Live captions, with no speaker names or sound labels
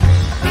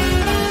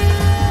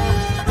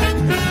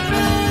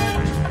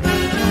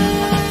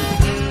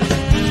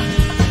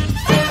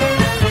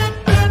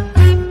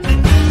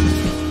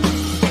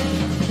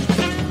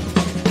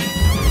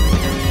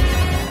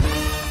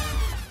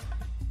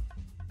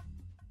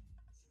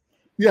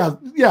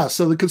Yeah.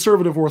 So the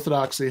conservative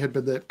orthodoxy had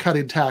been that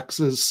cutting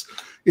taxes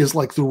is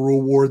like the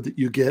reward that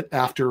you get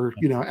after,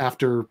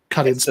 after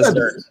cutting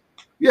spending.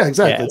 Yeah,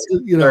 exactly.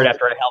 Yeah, it's,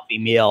 after a healthy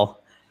meal.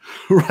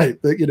 Right.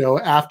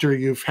 That, after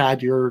you've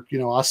had your,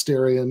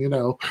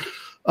 austerian,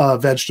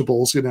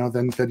 vegetables,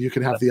 then you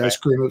can have the ice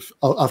cream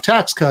of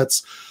tax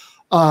cuts.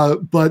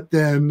 But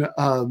then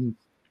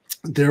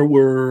there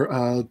were,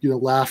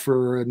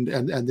 Laffer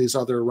and these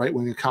other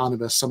right-wing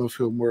economists, some of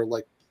whom were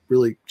like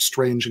really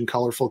strange and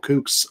colorful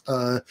kooks,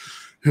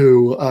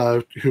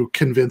 who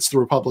convinced the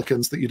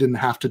Republicans that you didn't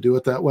have to do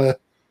it that way.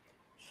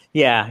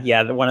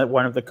 Yeah.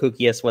 One of the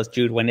kookiest was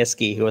Jude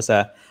Wanniski, who was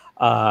a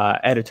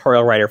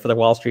editorial writer for the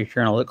Wall Street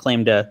Journal, who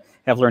claimed to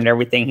have learned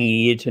everything he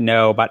needed to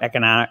know about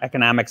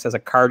economics as a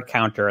card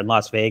counter in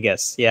Las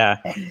Vegas. Yeah.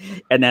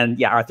 And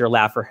then, Arthur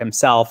Laffer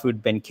himself,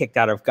 who'd been kicked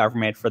out of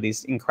government for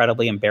these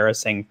incredibly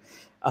embarrassing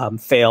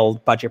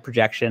failed budget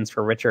projections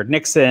for Richard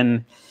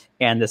Nixon.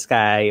 And this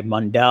guy,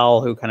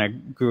 Mundell, who kind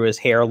of grew his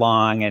hair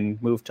long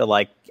and moved to,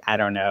 like, I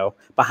don't know,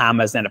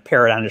 Bahamas and a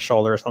parrot on his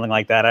shoulder or something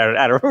like that.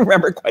 I don't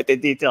remember quite the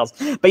details.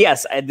 But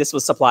yes, this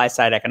was supply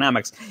side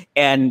economics.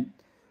 And,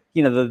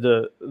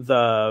 the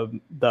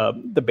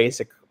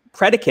basic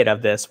predicate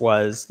of this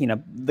was,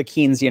 the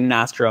Keynesian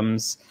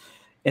nostrums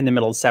in the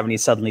middle of the 70s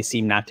suddenly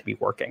seemed not to be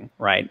working,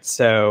 right?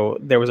 So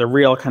there was a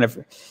real kind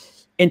of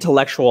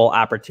intellectual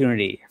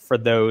opportunity for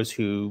those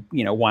who,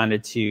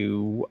 wanted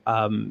to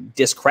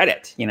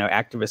discredit,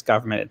 activist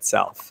government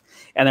itself.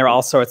 And there are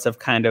all sorts of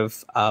kind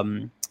of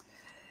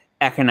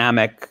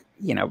economic,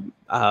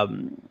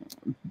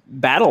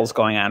 battles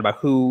going on about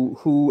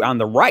who on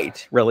the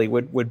right really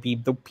would be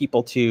the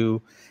people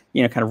to,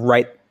 kind of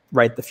write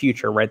the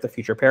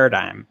future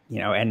paradigm,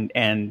 and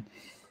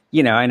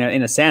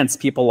in a sense,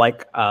 people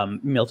like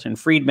Milton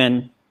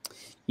Friedman,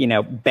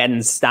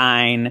 Ben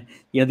Stein,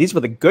 these were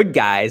the good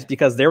guys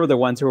because they were the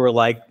ones who were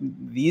like,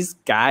 these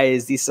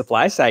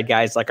supply side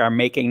guys, like, are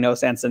making no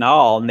sense at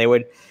all. And they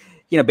would,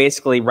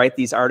 basically write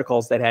these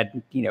articles that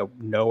had,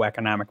 no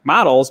economic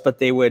models, but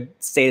they would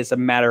say as a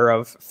matter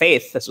of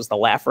faith, this was the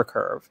Laffer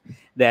curve.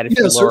 That if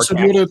so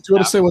do you want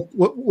to say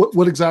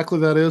what exactly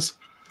that is?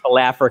 The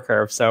Laffer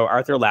curve. So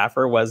Arthur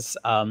Laffer was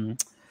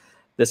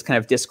this kind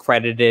of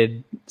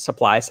discredited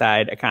supply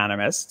side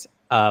economist,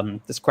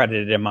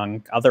 discredited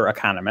among other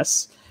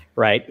economists,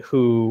 right,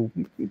 who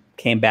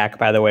came back,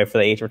 by the way, for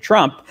the age of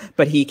Trump.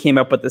 But he came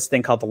up with this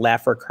thing called the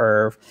Laffer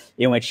curve,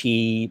 in which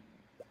he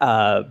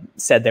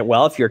said that,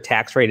 well, if your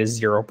tax rate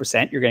is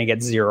 0%, you're going to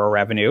get zero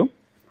revenue.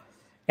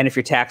 And if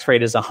your tax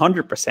rate is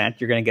 100%,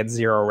 you're going to get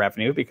zero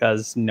revenue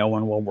because no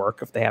one will work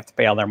if they have to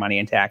pay all their money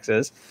in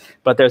taxes.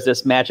 But there's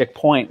this magic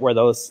point where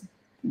those,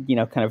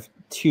 kind of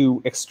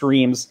two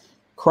extremes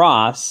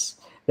cross.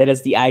 That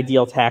is the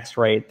ideal tax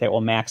rate that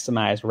will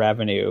maximize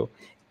revenue.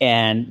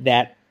 And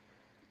that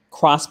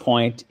cross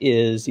point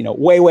is,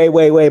 way, way,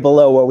 way, way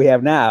below what we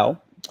have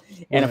now.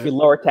 And if we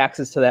lower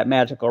taxes to that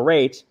magical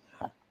rate,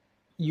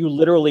 you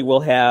literally will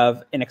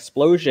have an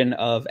explosion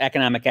of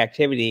economic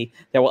activity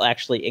that will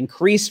actually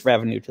increase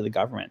revenue to the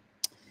government.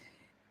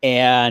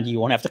 And you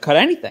won't have to cut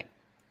anything,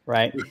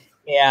 right?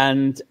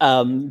 And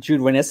Jude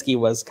Wanniski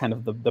was kind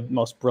of the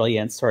most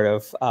brilliant sort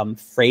of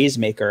phrase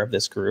maker of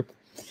this group.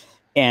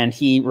 And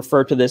he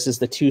referred to this as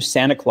the two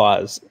Santa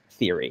Claus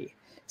theory.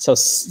 So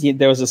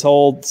there was this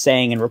old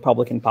saying in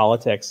Republican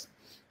politics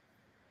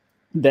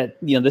that,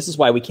 this is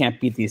why we can't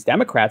beat these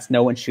Democrats.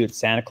 No one shoots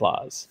Santa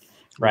Claus.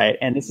 Right.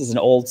 And this is an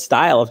old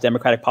style of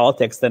Democratic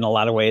politics that in a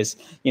lot of ways,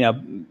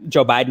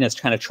 Joe Biden has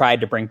kind of tried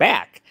to bring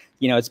back.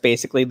 It's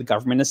basically the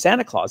government is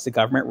Santa Claus. The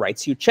government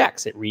writes you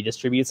checks. It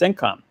redistributes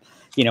income.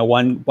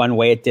 One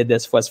way it did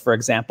this was, for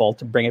example,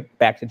 to bring it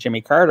back to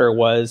Jimmy Carter,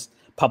 was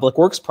public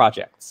works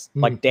projects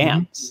like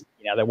dams,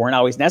 that weren't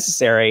always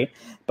necessary,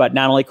 but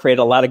not only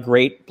created a lot of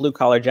great blue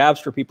collar jobs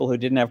for people who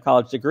didn't have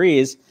college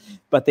degrees,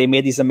 but they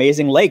made these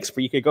amazing lakes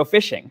where you could go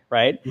fishing,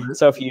 right?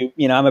 So if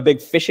I'm a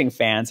big fishing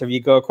fan. So if you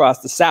go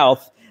across the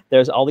South,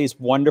 there's all these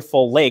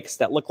wonderful lakes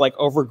that look like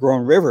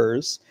overgrown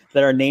rivers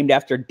that are named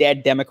after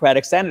dead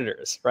Democratic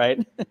senators, right?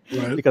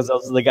 Because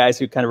those are the guys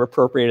who kind of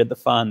appropriated the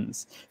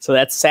funds. So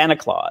that's Santa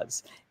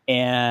Claus.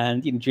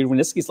 And Jude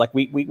Wanniski's like,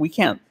 we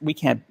can't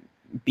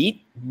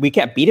beat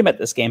him at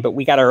this game, but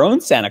we got our own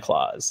Santa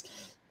Claus.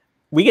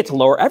 We get to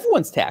lower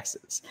everyone's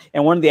taxes.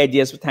 And one of the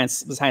ideas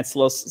behind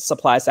slow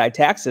supply side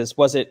taxes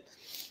was it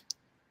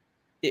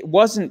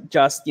wasn't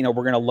just, we're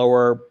going to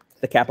lower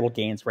the capital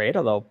gains rate,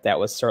 although that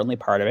was certainly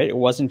part of it. It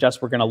wasn't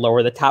just we're going to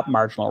lower the top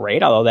marginal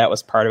rate, although that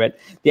was part of it.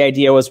 The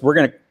idea was we're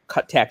going to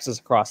cut taxes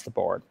across the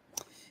board.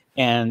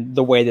 And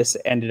the way this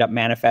ended up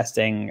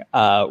manifesting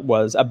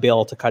was a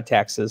bill to cut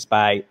taxes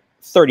by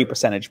 30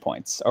 percentage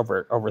points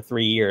over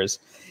 3 years.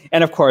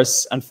 And of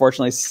course,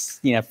 unfortunately,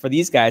 for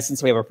these guys,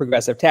 since we have a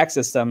progressive tax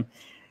system,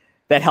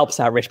 that helps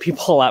out rich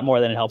people a lot more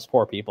than it helps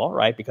poor people,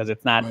 right? Because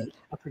it's not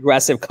a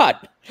progressive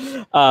cut.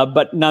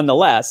 But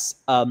nonetheless,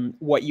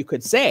 what you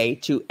could say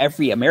to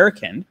every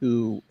American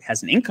who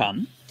has an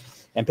income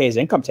and pays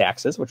income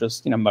taxes, which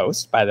was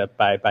most by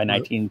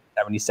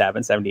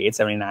 1977, 78,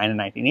 79, and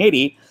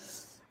 1980,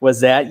 was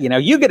that,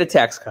 you get a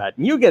tax cut,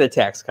 and you get a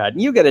tax cut,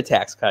 and you get a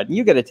tax cut, and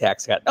you get a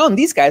tax cut. Oh, and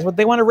these guys,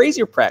 they want to raise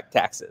your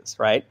taxes,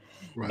 right?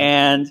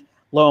 And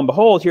lo and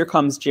behold, here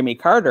comes Jimmy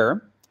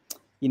Carter,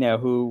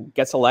 who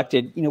gets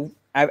elected.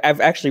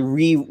 I've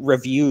actually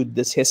reviewed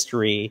this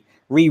history,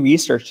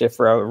 researched it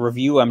for a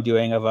review I'm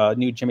doing of a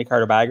new Jimmy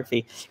Carter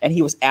biography, and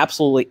he was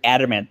absolutely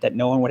adamant that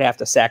no one would have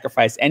to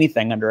sacrifice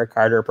anything under a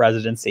Carter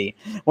presidency.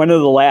 One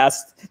of the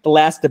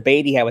last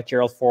debate he had with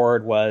Gerald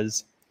Ford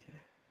was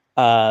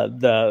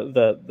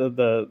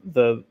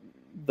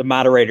the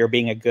moderator,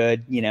 being a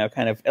good,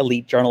 kind of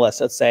elite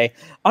journalist, let's say,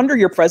 under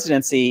your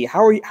presidency,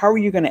 how are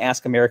you going to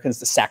ask Americans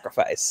to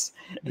sacrifice?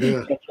 And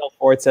Gerald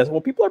Ford says,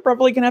 well, people are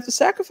probably going to have to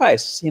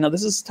sacrifice.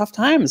 This is tough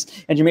times.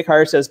 And Jimmy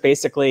Carter says,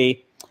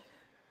 basically,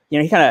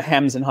 he kind of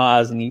hems and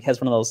haws, and he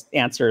has one of those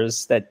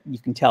answers that you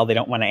can tell they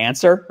don't want to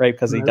answer, right?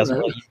 Because he doesn't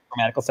really use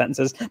grammatical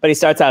sentences. But he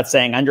starts out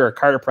saying, under a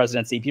Carter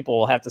presidency, people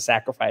will have to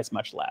sacrifice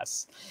much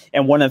less.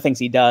 And one of the things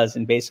he does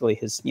in basically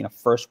his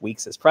first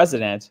weeks as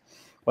president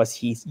was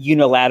he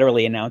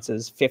unilaterally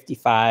announces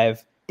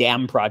 55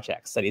 dam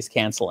projects that he's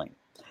canceling.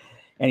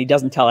 And he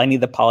doesn't tell any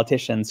of the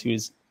politicians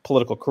whose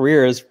political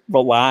careers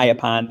rely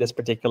upon this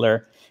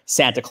particular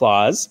Santa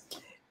Claus.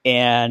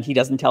 And he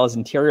doesn't tell his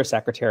interior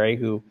secretary,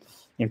 who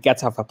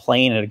gets off a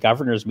plane at a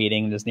governor's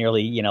meeting and is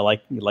nearly,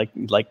 nearly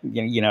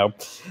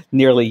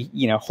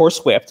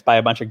horsewhipped by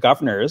a bunch of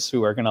governors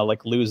who are going to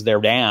lose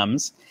their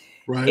dams.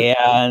 Right.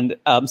 And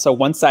so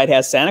one side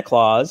has Santa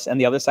Claus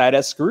and the other side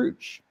has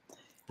Scrooge.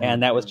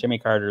 And that was Jimmy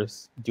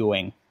Carter's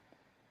doing.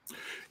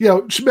 Yeah,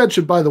 she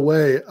mentioned, by the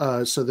way,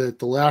 so that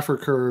the Laffer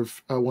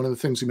curve, one of the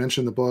things you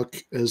mentioned in the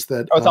book is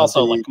that... it's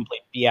also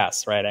complete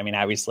BS, right? I mean,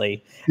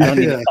 obviously, I don't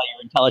need to tell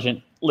your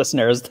intelligent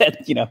listeners that,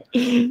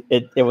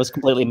 it was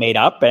completely made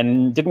up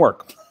and didn't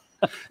work.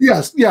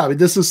 Yes, yeah, I mean,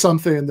 this is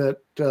something that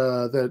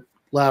that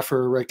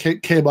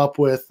Laffer came up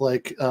with,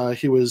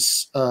 he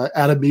was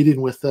at a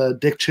meeting with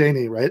Dick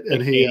Cheney, right?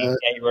 And he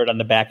wrote on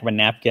the back of a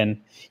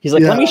napkin. He's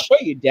like, let me show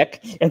you,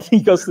 Dick. And he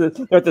goes to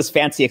this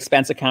fancy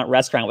expense account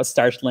restaurant with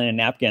starched linen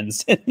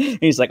napkins. And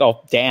he's like,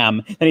 oh, damn.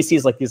 And he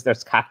sees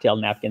there's cocktail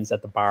napkins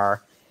at the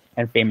bar.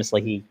 And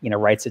famously, he,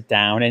 writes it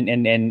down.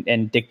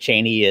 And Dick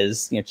Cheney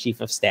is, chief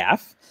of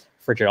staff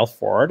for Gerald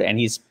Ford. And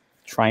he's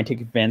trying to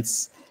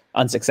convince,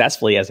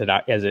 unsuccessfully as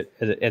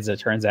it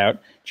turns out,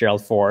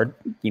 Gerald Ford,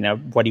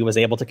 what he was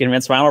able to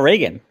convince Ronald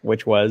Reagan,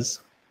 which was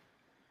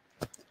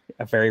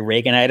a very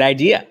Reaganite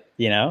idea.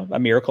 A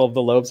miracle of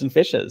the loaves and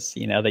fishes,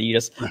 that you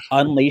just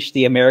unleash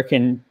the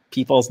American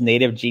people's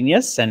native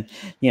genius and,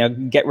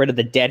 get rid of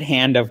the dead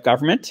hand of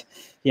government,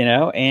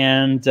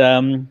 and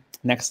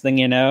next thing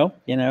you know,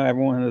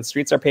 everyone, the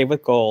streets are paved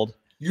with gold.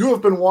 You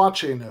have been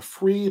watching a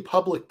free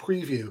public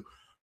preview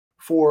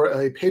for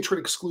a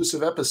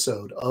Patron-exclusive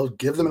episode of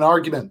Give Them an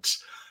Argument.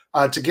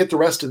 To get the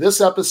rest of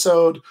this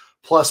episode,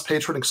 plus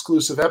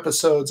Patron-exclusive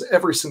episodes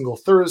every single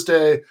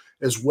Thursday,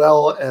 as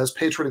well as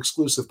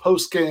Patron-exclusive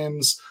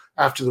post-games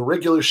after the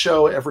regular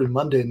show every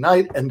Monday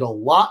night, and a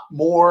lot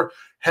more,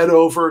 head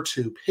over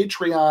to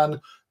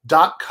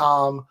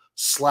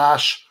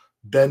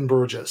patreon.com/Ben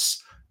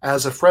Burgess.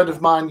 As a friend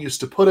of mine used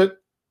to put it,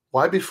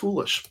 why be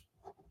foolish?